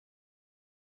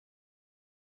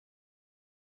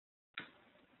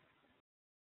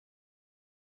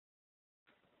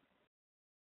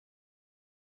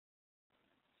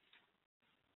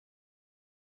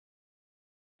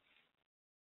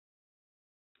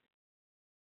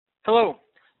Hello.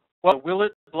 Well, Will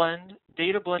It Blend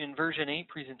Data Blend in version 8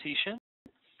 presentation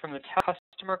from the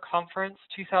Customer Conference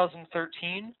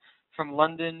 2013 from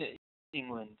London,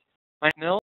 England. My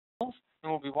name is Mills,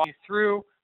 and we'll be walking you through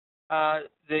the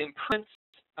improvements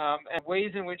and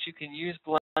ways in which you can use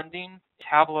blending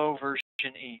Tableau version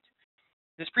 8.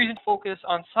 This presentation will focus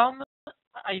on some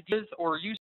ideas or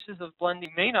uses of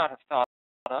blending you may not have thought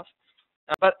of,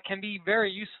 but can be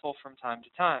very useful from time to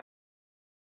time.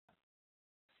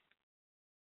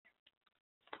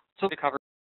 So to cover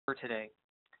today,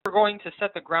 we're going to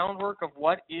set the groundwork of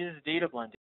what is data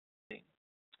blending.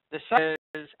 The second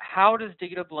is, how does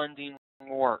data blending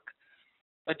work?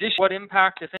 Additionally, what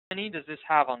impact, if any, does this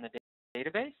have on the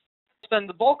database? Spend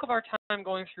the bulk of our time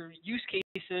going through use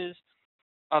cases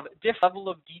of different level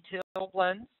of detail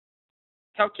blends,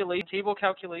 table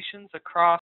calculations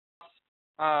across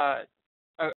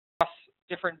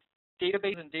different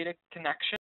databases and data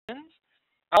connections.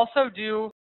 I also do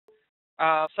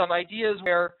some ideas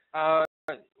where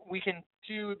we can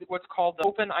do what's called the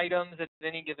open items at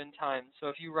any given time. So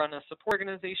if you run a support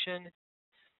organization,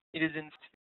 it is in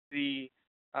the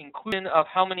inclusion of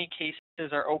how many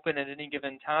cases are open at any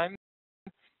given time,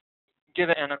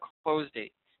 given and a close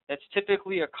date. That's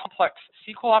typically a complex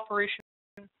SQL operation,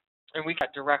 and we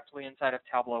get directly inside of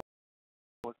Tableau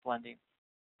with blending.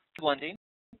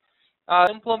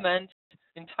 Implement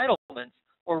entitlements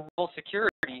or role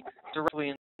security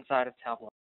directly inside of Tableau.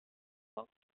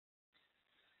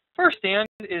 First stand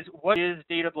is, what is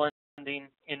data blending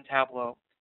in Tableau?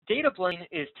 Data blending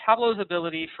is Tableau's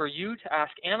ability for you to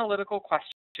ask analytical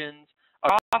questions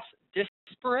across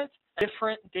disparate,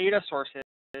 different data sources,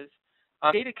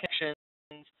 data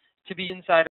connections to be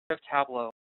inside of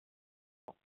Tableau.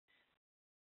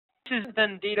 This is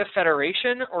then data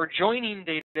federation, or joining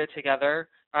data together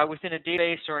within a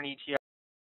database or an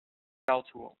ETL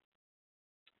tool.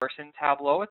 First in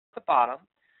Tableau at the bottom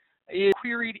is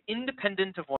queried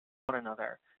independent of one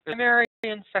another, primary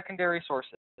and secondary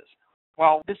sources.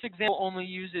 While this example only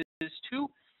uses 2,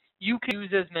 you can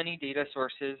use as many data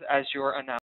sources as your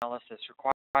analysis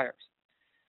requires.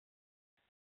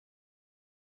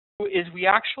 We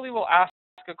actually will ask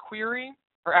a query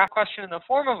or ask a question in the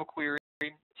form of a query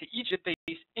to each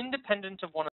database independent of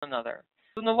one another.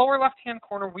 So in the lower left-hand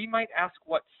corner, we might ask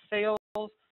what sales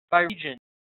by region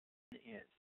is.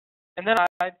 And then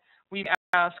we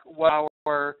ask what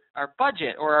our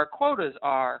budget or our quotas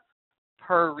are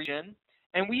per region.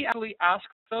 And we actually ask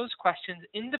those questions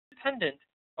independent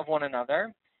of one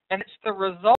another. And it's the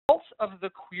results of the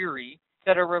query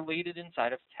that are related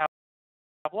inside of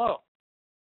Tableau.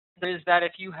 That is that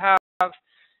if you have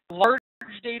large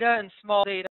data and small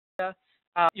data,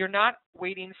 you're not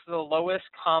waiting for the lowest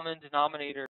common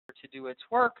denominator to do its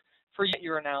work for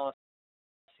your analysis.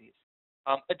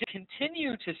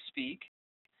 Continue to speak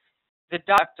the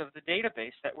depth of the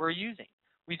database that we're using.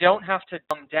 We don't have to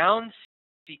dumb down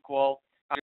SQL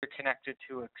after connected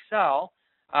to Excel,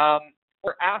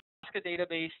 or ask a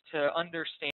database to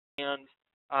understand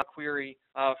a query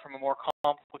from a more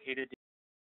complicated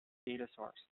data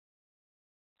source.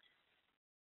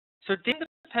 So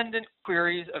independent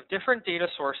queries of different data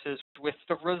sources with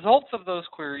the results of those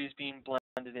queries being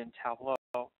blended in Tableau.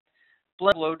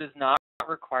 Tableau does not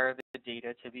require the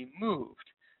data to be moved,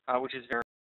 which is very,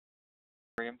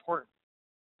 very important.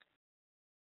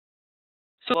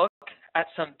 So look at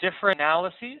some different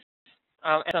analyses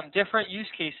and some different use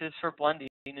cases for blending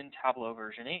in Tableau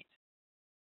version 8.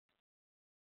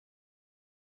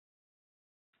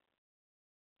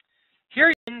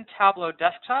 Here in Tableau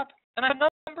Desktop, and I have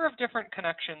a number of different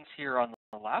connections here on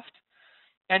the left.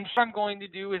 And what I'm going to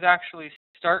do is actually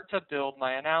start to build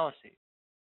my analyses.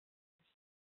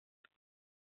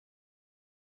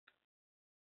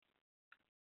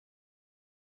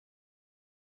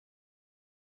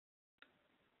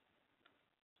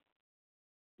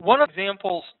 One of the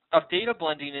examples of data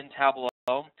blending in Tableau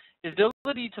is the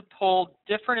ability to pull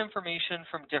different information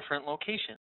from different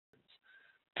locations.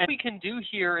 And what we can do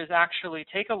here is actually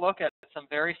take a look at some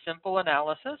very simple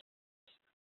analysis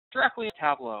directly in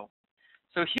Tableau.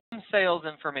 So human sales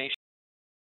information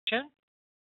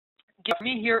gives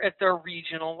me here at the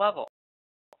regional level.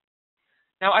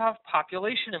 Now I have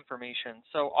population information.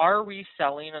 So are we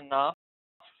selling enough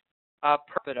per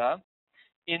capita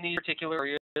in these particular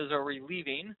areas? Are we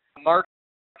leaving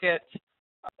market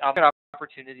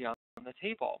opportunity on the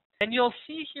table? And you'll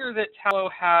see here that Tableau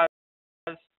has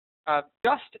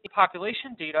just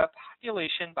population data,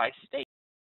 population by state.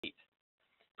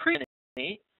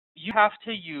 Previously, you have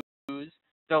to use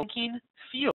the linking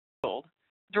field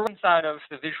inside of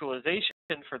the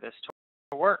visualization for this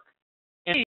to work.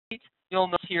 In state, you'll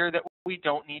notice here that we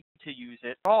don't need to use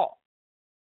it at all.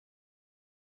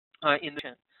 In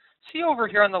the see over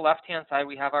here on the left-hand side,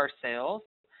 we have our sales.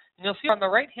 And you'll see on the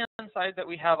right-hand side that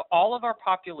we have all of our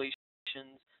populations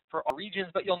for all regions,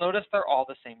 but you'll notice they're all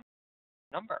the same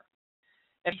number.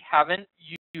 And we haven't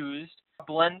used a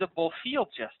blendable field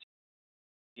just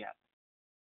yet.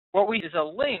 What we need is a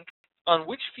link on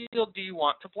which field do you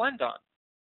want to blend on.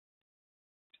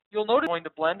 You'll notice I'm going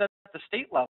to blend at the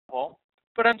state level,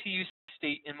 but I'm to use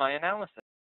state in my analysis.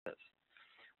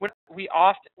 When we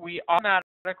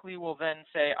automatically will then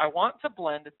say, I want to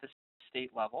blend at the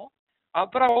state level,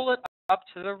 but I'll roll it up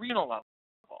to the regional level.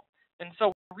 And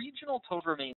so regional totals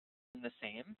remain the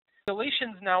same.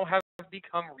 Populations now have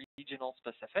become regional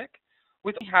specific,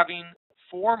 with having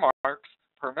 4 marks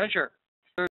per measure,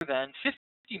 rather than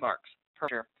 50 marks per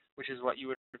measure, which is what you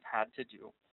would have had to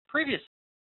do previously.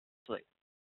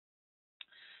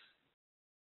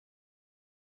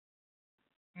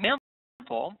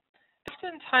 Example,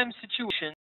 oftentimes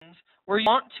situations where you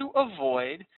want to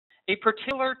avoid a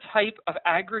particular type of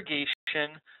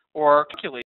aggregation or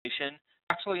calculation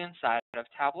actually inside of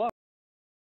Tableau.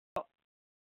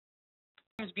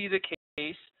 Sometimes be the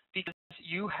case because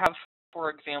you have, for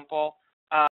example,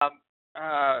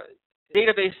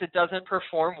 database that doesn't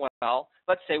perform well,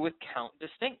 let's say with count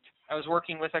distinct. I was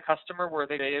working with a customer where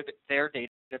their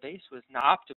database was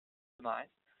not optimized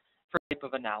for type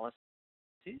of analysis,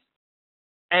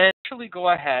 and actually go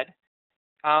ahead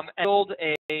and build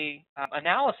a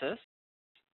analysis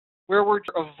where we're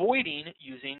avoiding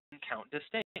using count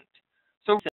distinct.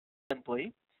 So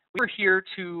simply, we're here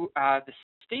to the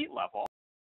state level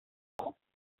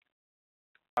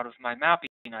out of my mapping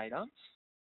items,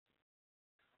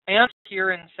 and here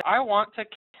and say I want to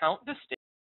count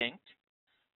distinct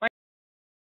my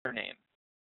customer name.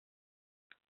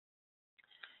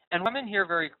 And I'm in here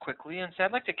very quickly and say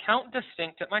I'd like to count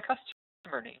distinct at my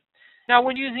customer name. Now,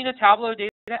 when using a Tableau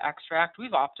data extract,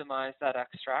 we've optimized that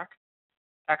extract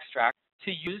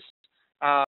to use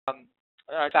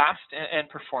fast and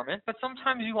performant, but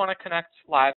sometimes you want to connect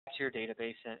live to your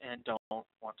database and don't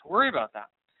want to worry about that.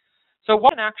 So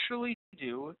what I can actually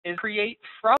do is create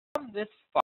from this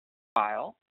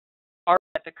file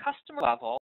at the customer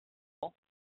level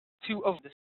to avoid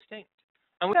the distinct.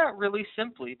 And we do that really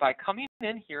simply by coming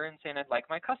in here and saying I'd like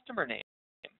my customer name.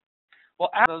 We'll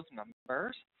add those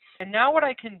numbers. And now what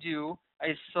I can do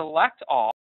is select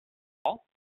all,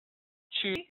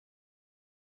 choose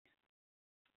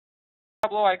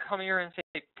Tableau, I come here and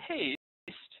say paste.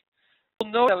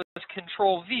 You'll note that with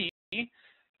Control V,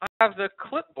 I have the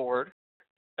clipboard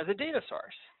as a data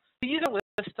source. These are a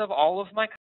list of all of my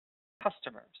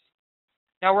customers.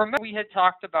 Now remember we had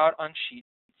talked about on sheet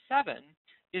 7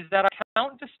 is that I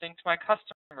count distinct my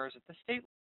customers at the state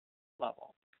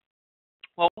level.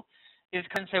 Well, is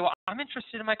can say, well, I'm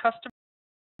interested in my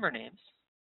customer names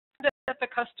at the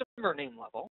customer name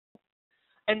level,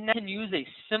 and then can use a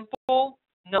simple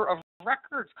number of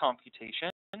records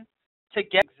computation to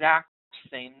get exact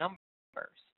same numbers.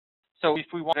 So if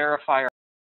we want to verify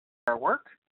our work,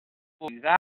 we'll do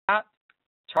that.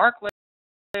 Mark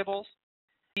labels,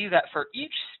 see that for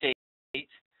each state,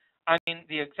 I mean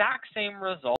the exact same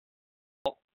result.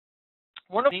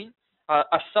 One of them,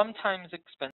 a sometimes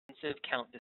expensive count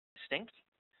distinct,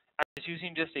 is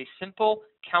using just a simple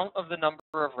count of the number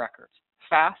of records,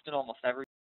 fast in almost every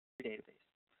database.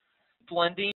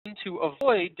 Blending to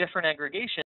avoid different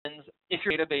aggregations if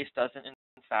your database doesn't in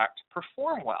fact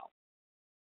perform well.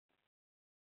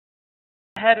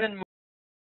 Go ahead and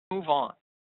move on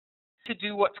to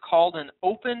do what's called an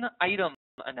open item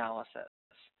analysis.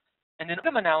 And in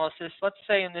item analysis, let's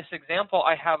say in this example,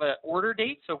 I have an order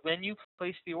date, so when you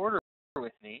place the order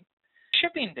with me,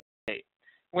 shipping date,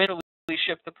 when we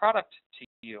ship the product to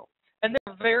you. And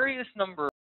there are various number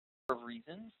of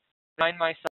reasons I find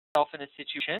myself in a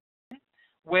situation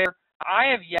where I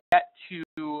have yet to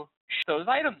ship those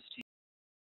items to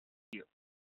you.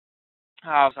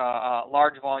 I have a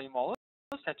large volume, all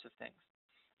those types of things.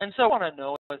 And so what I want to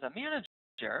know as a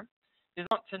manager is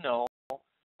I want to know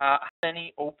how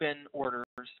many open orders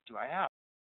do I have.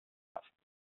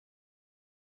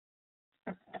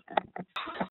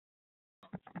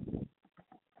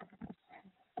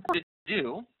 What to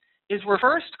do is we're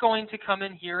first going to come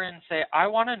in here and say, I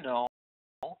want to know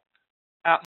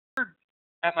at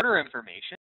my order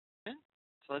information. So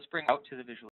let's bring out to the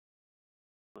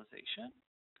visualization.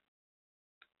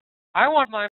 I want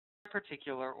my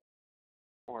particular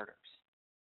orders.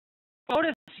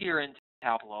 Notice here in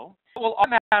Tableau, it will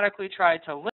automatically try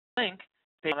to link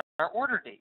based on our order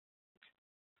date.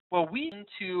 Well, we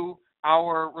into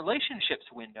our relationships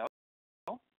window,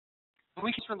 we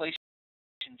use relationships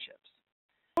relationships.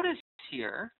 Notice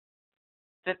here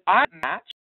that I match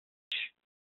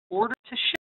order to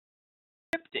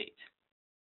ship date.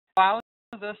 Allows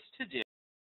us to do,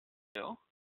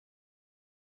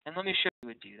 and let me show you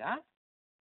how to do that.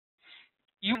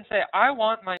 You can say, I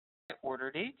want my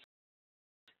order date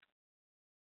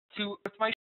to with my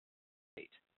ship date.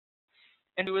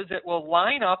 And do is it will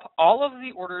line up all of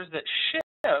the orders that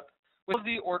ship with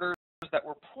the orders that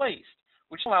were placed,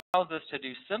 which allows us to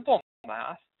do simple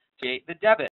math to create the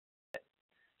debit.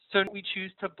 So we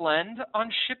choose to blend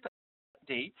on ship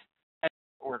date and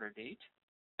order date,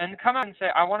 and come out and say,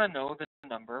 I want to know the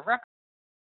number of records.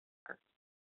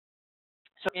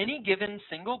 So any given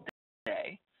single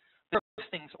day, the number of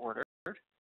things ordered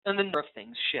and the number of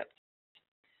things shipped.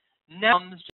 Now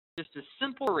comes just a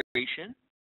simple iteration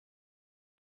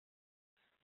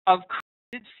of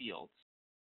created fields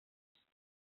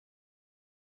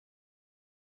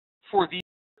for these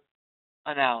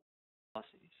analyses.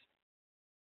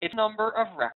 It's number of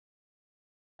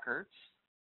records,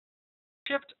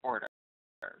 shipped orders,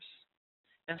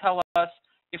 and tell us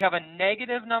if you have a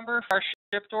negative number for our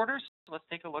shipped orders. So let's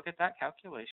take a look at that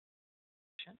calculation.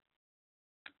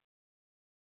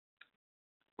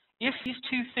 If these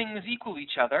two things equal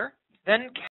each other, then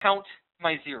count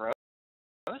my zeros.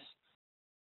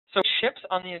 So it ships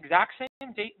on the exact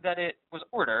same date that it was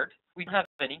ordered. We don't have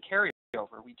any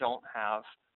carryover. We don't have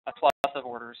a plus of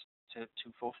orders to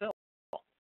fulfill.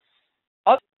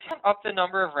 I'll count up the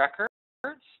number of records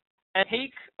and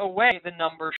take away the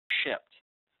number shipped.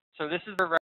 So this is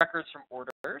the records from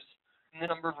orders and the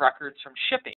number of records from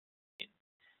shipping.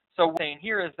 So what we're saying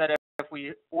here is that if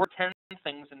we order 10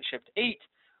 things and shipped 8,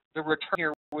 the return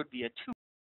here would be a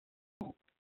 2.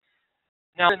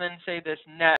 Now, and then say this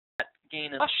net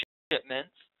gain and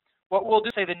shipments. What we'll do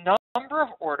is say the number of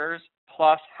orders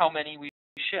plus how many we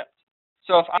shipped.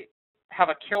 So if I have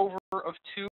a carryover of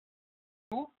 2,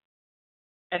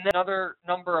 and then another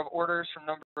number of orders from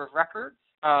number of records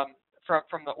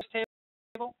from the orders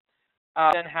table,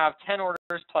 then have 10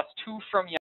 orders plus 2 from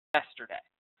yesterday.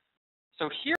 So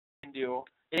here we can do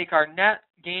take our net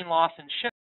gain, loss, and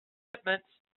shipments,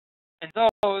 and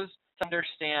those to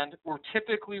understand we're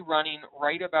typically running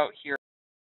right about here.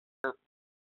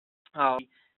 We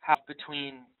have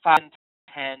between 5 and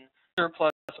 10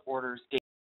 surplus orders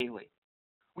daily.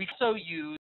 We also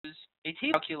use a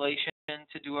table calculation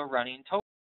to do a running total.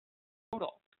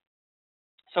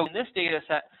 So in this data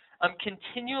set, I'm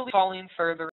continually falling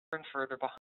further and further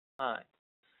behind.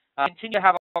 Continue to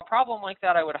have a problem like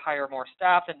that, I would hire more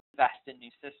staff, invest in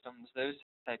new systems, those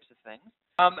types of things.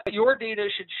 Your data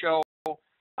should show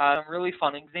some really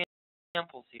fun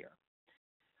examples here.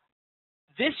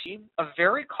 This is a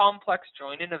very complex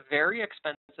join and a very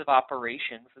expensive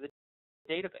operation for the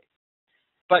database.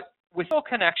 But with a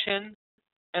connection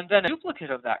and then a duplicate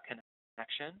of that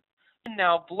connection, you can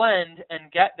now blend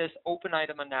and get this open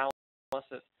item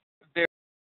analysis very,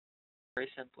 very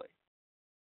simply.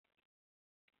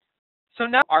 So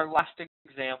now our last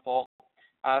example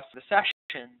for the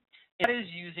session is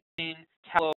using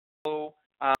Tableau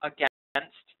against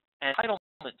an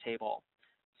entitlement table.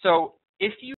 So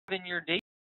if you have in your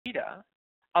data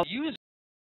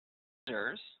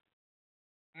users,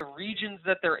 the regions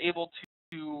that they're able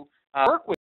to work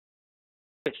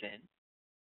within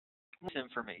this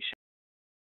information,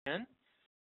 those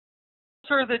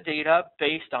are the data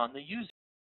based on the user.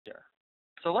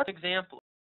 So let's example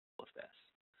of this.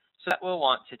 So what we'll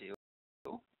want to do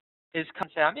is come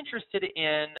say, I'm interested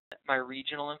in my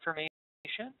regional information.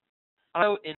 I'm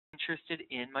also interested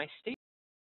in my state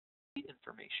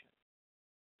information.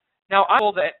 Now, I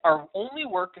know that I only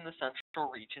work in the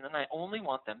central region, and I only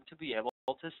want them to be able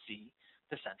to see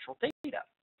the central data,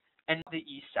 and the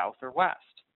east, south, or west.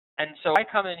 And so I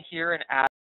come in here and add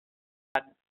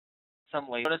some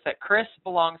labels. Notice that Chris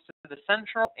belongs to the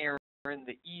central, Aaron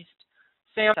the east,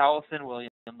 Sam south, and William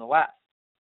the west.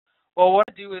 Well, what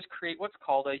I do is create what's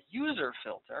called a user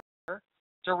filter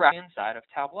directly inside of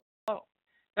Tableau.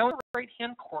 Now, in the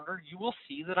right-hand corner, you will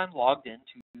see that I'm logged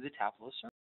into the Tableau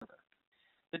server.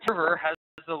 The server has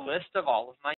a list of all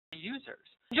of my users.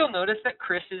 You'll notice that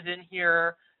Chris is in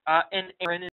here, and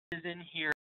Aaron is in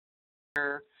here,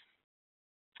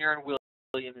 and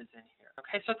William is in here.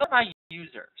 Okay, so those are my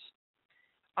users.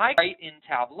 I write in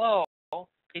Tableau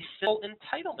a simple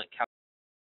entitlement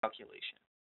calculation,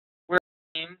 where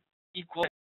name equals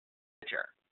manager.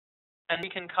 And we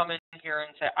can come in here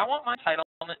and say, I want my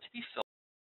entitlement to be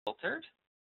filtered.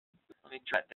 Let me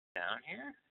drag that down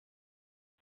here.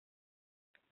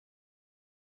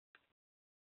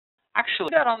 Actually,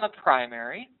 put that on the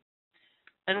primary.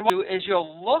 And what you do is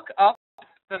you'll look up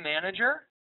the manager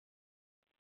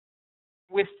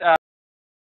with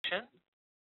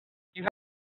you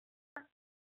have,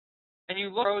 and you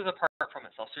look rows apart from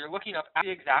itself. So you're looking up at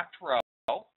the exact row,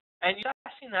 and you're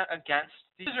testing that against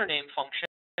the username function,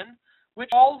 which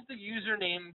calls the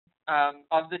username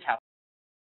of the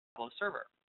Tableau server.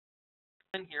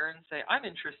 And here and say, I'm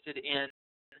interested in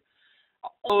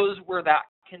those where that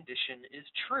condition is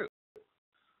true.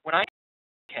 When I click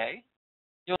OK,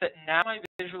 you'll see that now my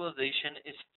visualization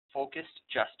is focused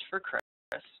just for Chris.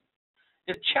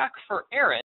 If I check for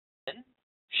Erin,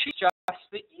 she's just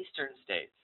the Eastern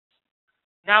states.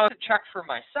 Now if I check for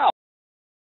myself,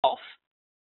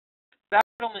 that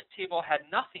settlement table had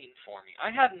nothing for me.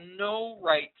 I had no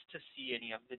right to see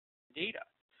any of the data.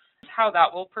 This is how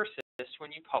that will persist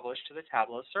when you publish to the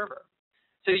Tableau server.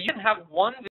 So you can have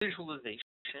one visualization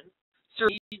serve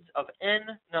needs of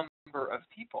n number of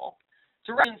people.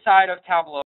 So right inside of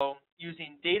Tableau,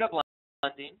 using data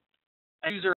blending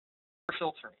and user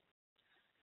filtering.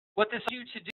 What this allows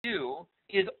you to do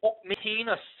is maintain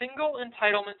a single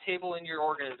entitlement table in your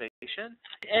organization,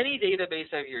 any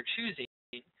database of your choosing,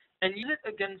 and use it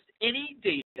against any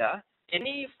data,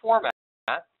 any format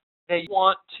that you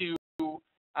want to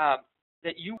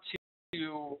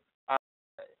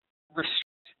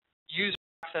restrict user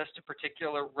access to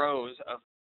particular rows of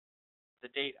the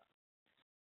data.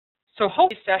 So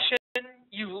hopefully this session,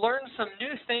 you've learned some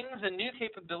new things and new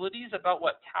capabilities about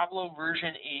what Tableau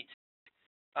version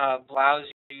 8 allows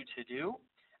you to do.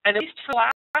 And at least for the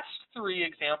last three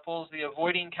examples, the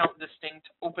avoiding count distinct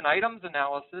open items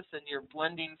analysis and your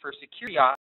blending for security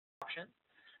options,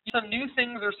 some new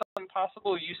things or some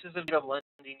possible uses of data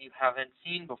blending you haven't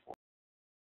seen before.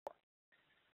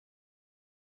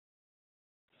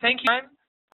 Thank you.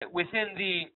 Within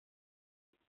the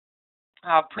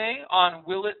play on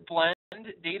Will It Blend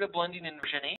Data Blending in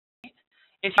version 8.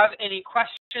 If you have any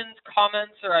questions,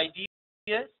 comments, or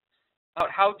ideas about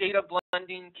how data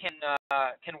blending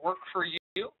can work for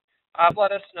you,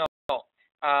 let us know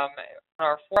on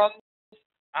our forums,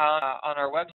 on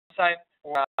our website,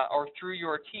 or through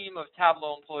your team of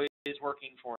Tableau employees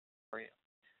working for you.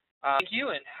 Thank you,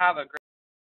 and have a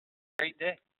great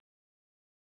day.